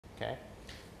Okay.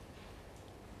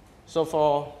 So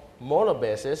for molar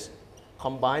basis,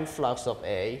 combined flux of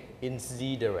A in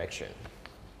z direction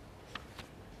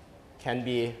can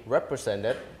be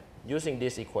represented using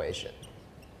this equation.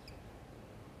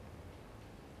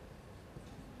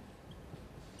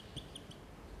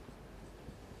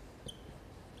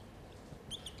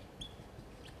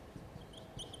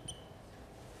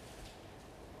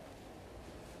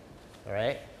 All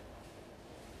right.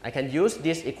 I can use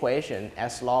this equation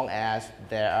as long as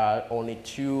there are only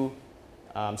two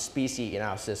species in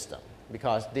our system,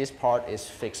 because this part is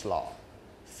fixed law.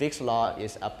 Fixed law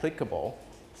is applicable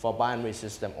for binary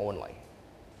system only.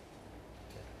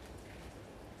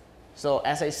 So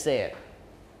as I said,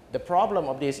 the problem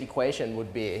of this equation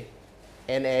would be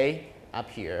Na up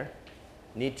here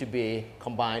need to be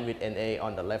combined with Na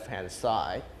on the left-hand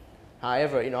side.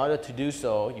 However, in order to do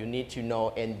so, you need to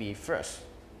know Nb first.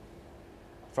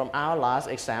 From our last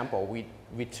example,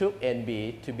 we took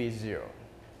Nb to be 0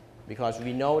 because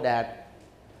we know that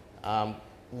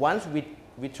once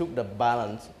we took the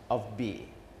balance of B,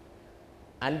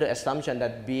 under assumption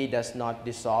that B does not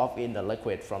dissolve in the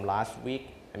liquid from last week,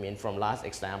 from last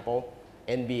example,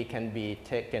 Nb can be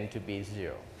taken to be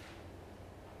 0.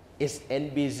 Is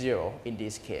Nb 0 in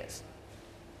this case?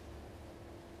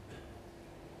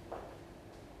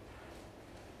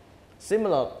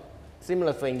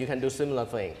 Similar thing, you can do similar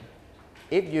thing.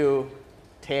 If you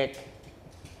take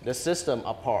the system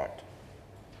apart,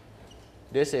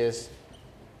 this is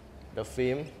the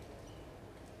film,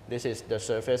 this is the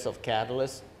surface of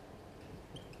catalyst.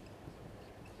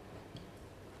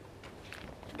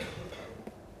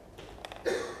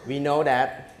 We know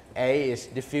that A is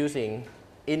diffusing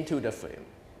into the film,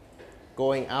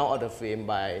 going out of the film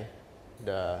by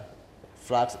the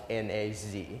flux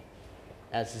NaZ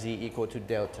at Z equal to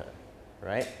delta,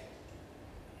 right?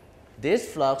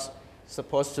 This flux is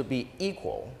supposed to be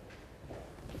equal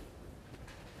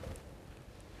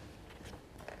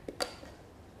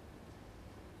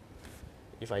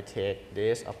if I take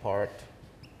this apart.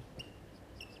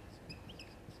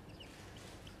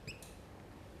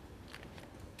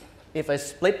 If I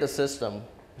split the system,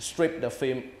 strip the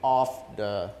film off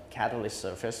the catalyst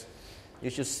surface, you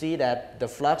should see that the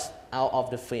flux out of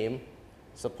the film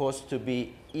is supposed to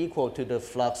be equal to the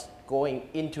flux going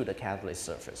into the catalyst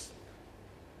surface.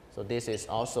 So this is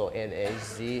also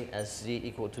NaZ as Z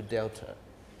equal to delta.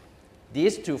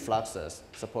 These two fluxes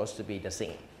are supposed to be the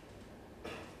same.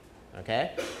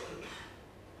 Okay?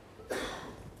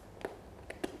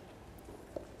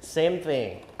 Same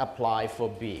thing apply for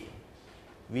B.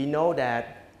 We know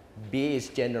that B is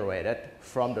generated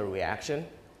from the reaction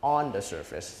on the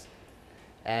surface,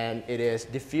 and it is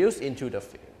diffused into the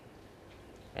film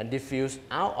and diffused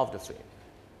out of the film.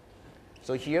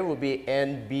 So here will be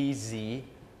NBZ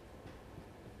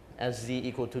as Z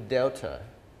equal to delta.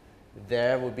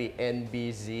 There will be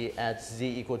NBZ at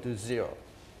Z equal to 0.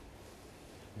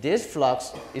 This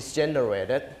flux is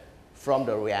generated from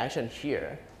the reaction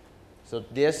here. So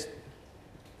this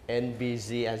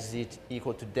NBZ at Z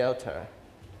equal to delta,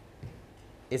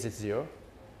 is it 0?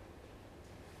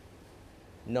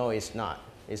 No, it's not.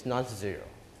 It's not 0.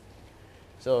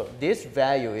 So this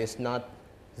value is not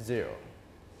 0.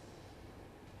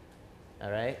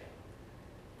 All right?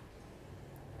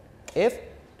 If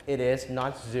it is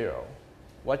not 0,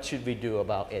 what should we do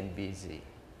about NBZ?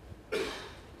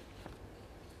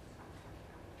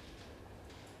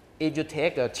 If you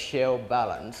take a shell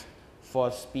balance for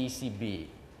species B,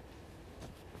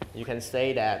 you can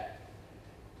say that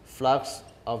flux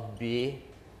of B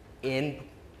in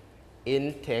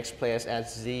takes place at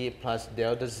Z plus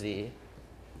delta Z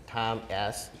times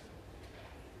S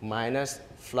minus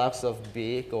flux of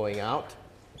B going out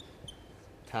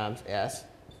times S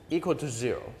equal to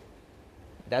 0.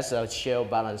 That's a shell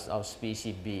balance of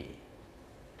species B.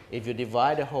 If you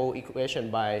divide the whole equation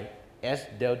by S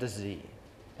delta Z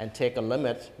and take a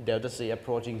limit delta Z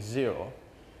approaching 0,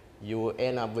 you will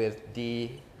end up with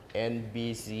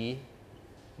dNBZ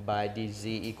by dZ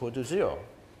equal to 0,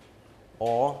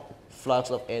 or flux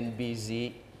of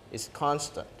NBZ is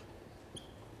constant,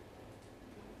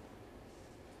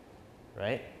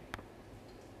 right?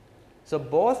 So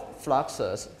both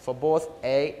fluxes for both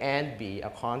A and B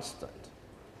are constant,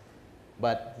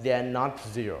 but they are not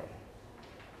 0.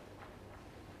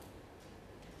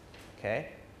 Okay?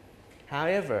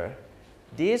 However,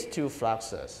 these two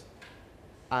fluxes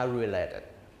are related.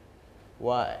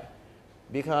 Why?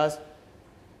 Because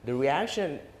the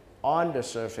reaction on the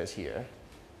surface here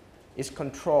is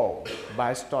controlled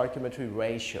by stoichiometry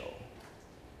ratio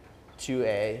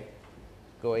 2A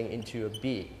going into a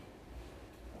B.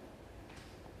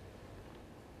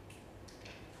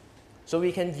 So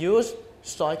we can use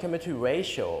stoichiometry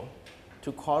ratio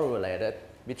to correlate it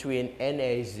between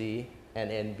NAZ and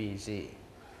NBZ.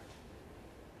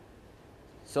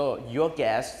 So your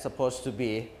guess is supposed to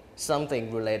be something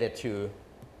related to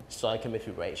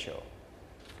stoichiometry ratio.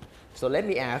 So let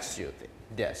me ask you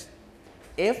this.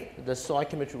 If the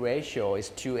stoichiometry ratio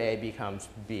is 2A becomes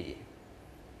B,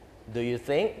 do you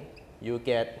think you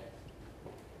get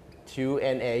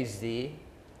 2NAZ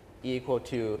equal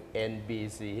to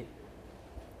NBZ,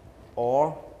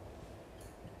 or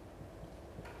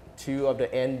 2 of the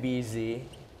NBZ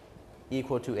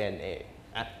equal to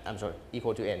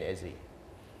equal to NAZ?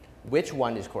 Which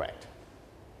one is correct?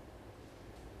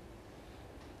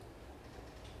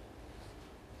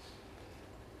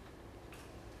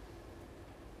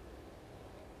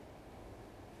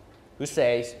 Who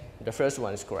says the first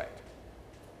one is correct?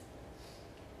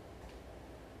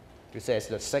 Who says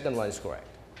the second one is correct?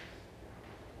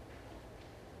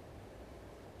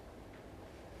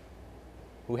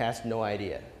 Who has no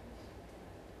idea?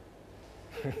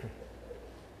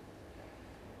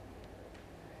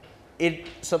 It's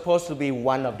supposed to be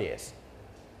one of these,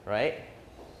 right?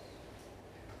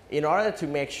 In order to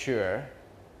make sure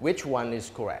which one is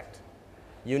correct,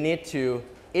 you need to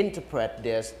interpret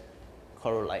this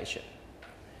correlation.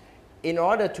 In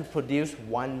order to produce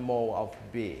 1 mole of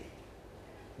B,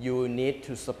 you need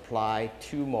to supply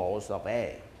 2 moles of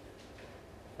A,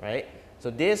 right? So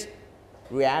this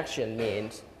reaction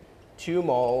means 2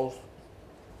 moles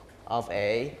of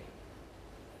A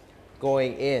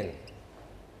going in,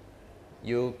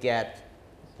 you get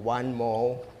 1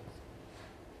 mole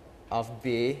of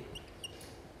B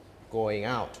going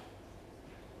out.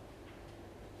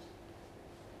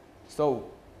 So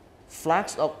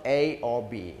flux of A or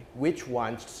B, which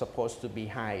one's supposed to be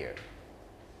higher?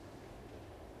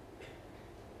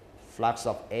 Flux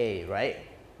of A, right?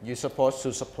 You're supposed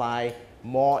to supply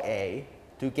more A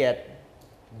to get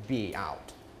B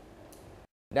out.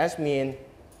 That means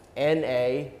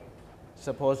NA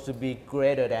supposed to be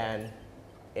greater than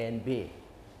NB.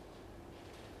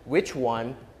 Which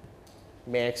one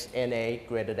makes NA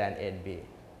greater than NB?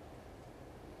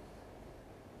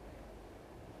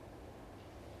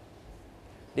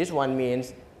 This one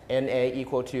means NA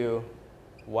equal to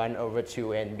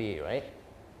 1/2 NB, right?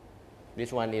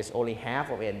 This one is only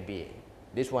half of NB.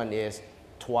 This one is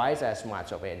twice as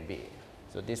much of NB.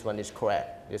 So this one is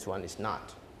correct. This one is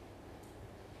not.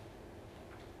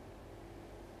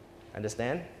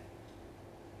 Understand?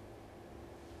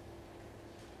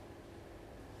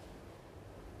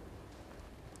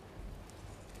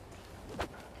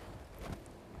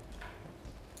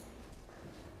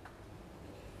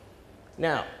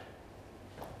 Now,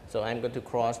 so I'm going to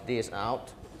cross this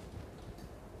out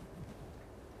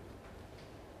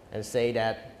and say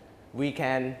that we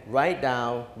can write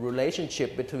down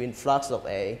relationship between flux of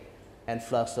A and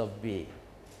flux of B.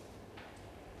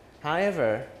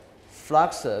 However,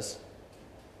 fluxes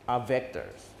are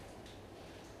vectors,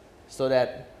 so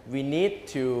that we need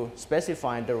to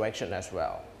specify direction as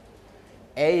well.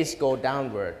 A is go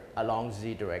downward along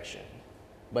Z direction,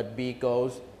 but B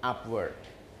goes upward.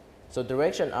 So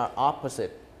directions are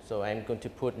opposite, so I'm going to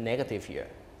put negative here.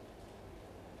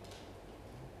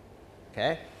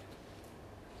 Okay?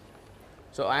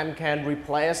 So I can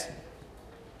replace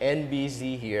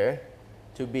NBZ here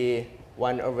to be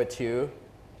 1/2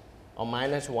 or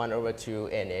minus 1/2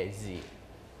 NAZ.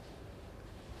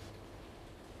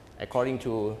 According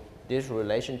to this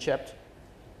relationship,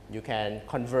 you can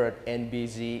convert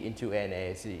NBZ into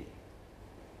NAZ.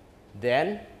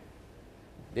 Then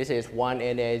this is 1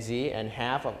 NAZ and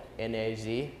half of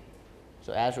NAZ.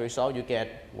 So as a result, you get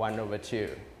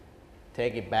 1/2.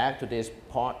 Take it back to this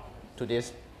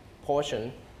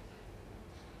portion.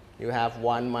 You have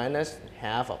 1 minus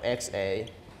half of XA,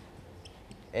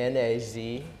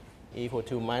 NAZ equal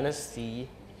to minus C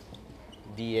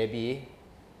DAB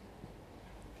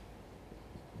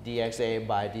dXA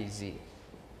by dZ.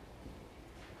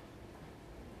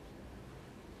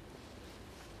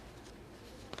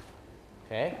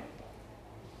 Okay?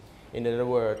 In other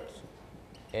words,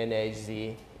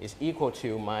 NAZ is equal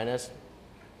to minus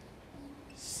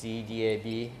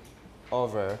CDAB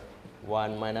over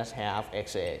 1 minus half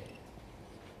XA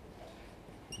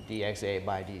dXA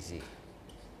by dZ.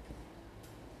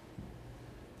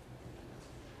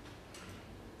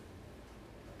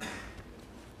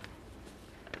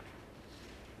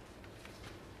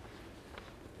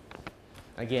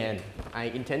 Again, I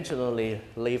intentionally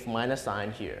leave minus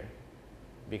sign here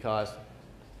because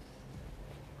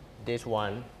this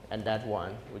one and that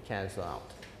one will cancel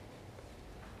out.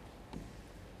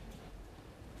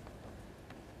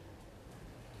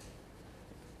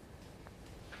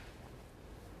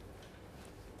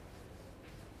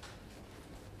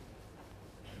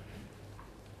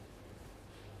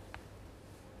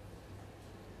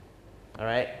 All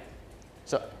right?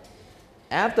 So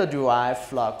after derive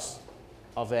flux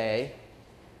of A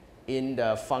in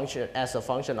the function as a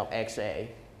function of XA,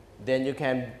 then you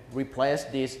can replace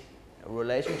this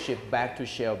relationship back to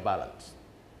shell balance.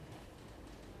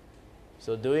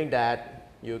 So doing that,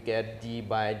 you get d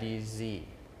by dz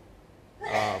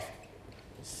of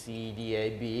C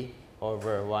dAB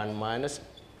over 1 minus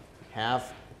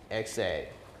half XA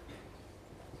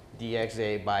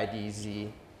dXA by dz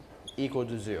equal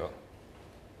to 0.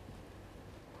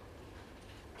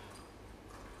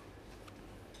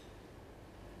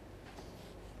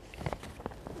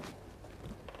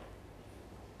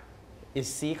 Is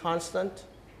C constant?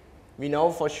 We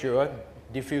know for sure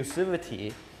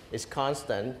diffusivity is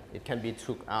constant. It can be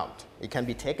took out. It can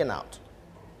be taken out.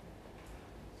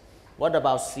 What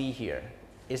about C here?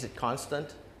 Is it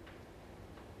constant?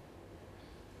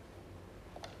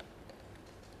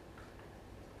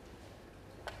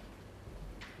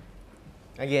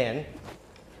 Again,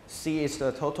 C is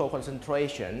the total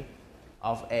concentration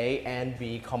of A and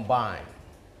B combined.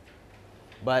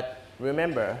 But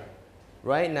remember,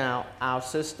 right now our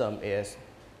system is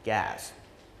gas.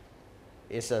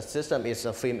 It's a system is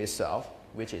a film itself,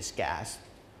 which is gas.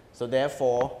 So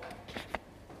therefore,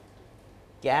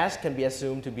 gas can be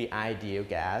assumed to be ideal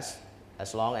gas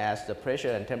as long as the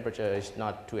pressure and temperature is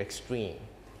not too extreme.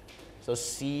 So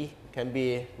C can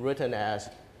be written as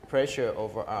pressure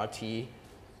over RT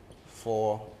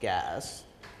for gas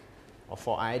or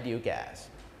for ideal gas,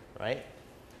 right?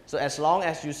 So as long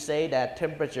as you say that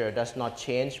temperature does not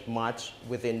change much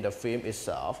within the film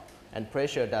itself and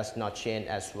pressure does not change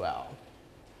as well,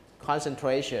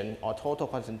 concentration or total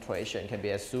concentration can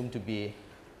be assumed to be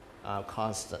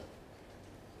constant.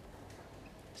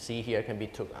 C here can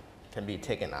be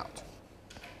taken out.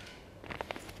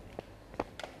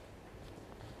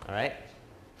 All right.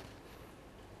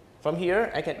 From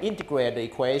here, I can integrate the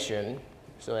equation,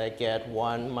 so I get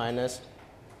 1 minus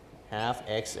half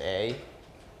XA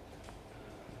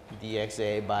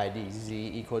dXA by dz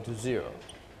equal to 0.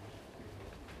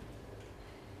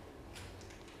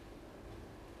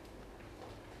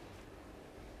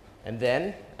 And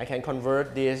then I can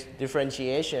convert this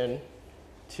differentiation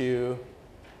to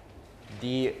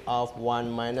d of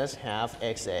 1 minus half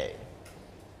XA.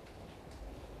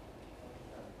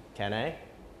 Can I?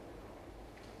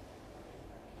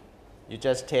 You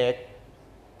just take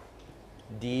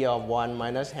d of 1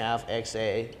 minus half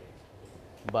XA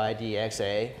by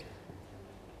dXA.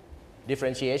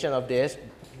 Differentiation of this,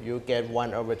 you get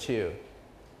 1 over 2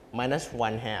 minus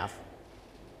 1 half.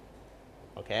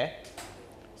 Okay?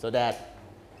 So that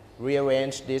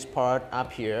rearrange this part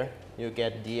up here, you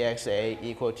get dXA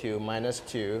equal to minus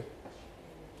 2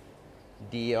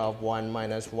 d of 1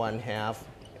 minus 1 half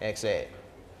XA.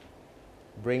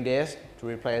 Bring this to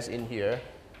replace in here.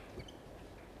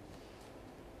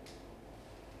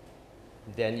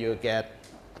 Then you get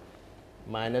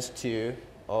minus 2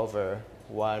 over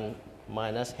 1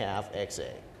 minus half XA.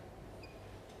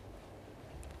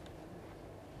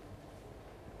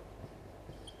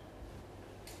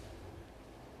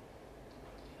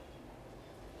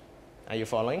 Are you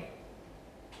following?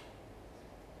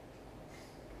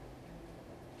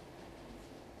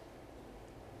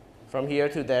 From here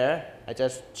to there, I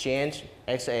just change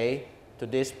XA to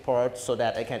this part so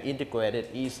that I can integrate it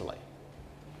easily.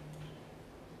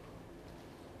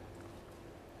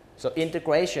 So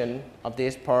integration of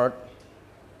this part,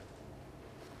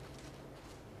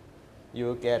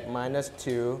 you get minus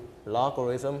 2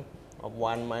 logarithm of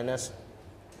 1 minus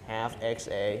half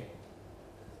XA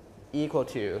equal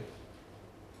to,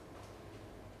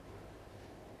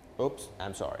 oops,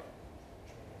 I'm sorry.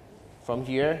 From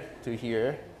here to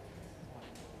here,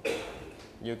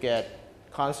 you get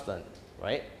constant,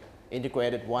 right?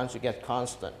 Integrated once, you get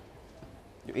constant.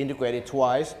 You integrate it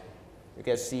twice, you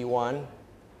get C1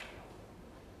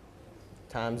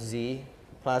 times Z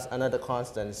plus another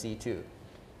constant C2.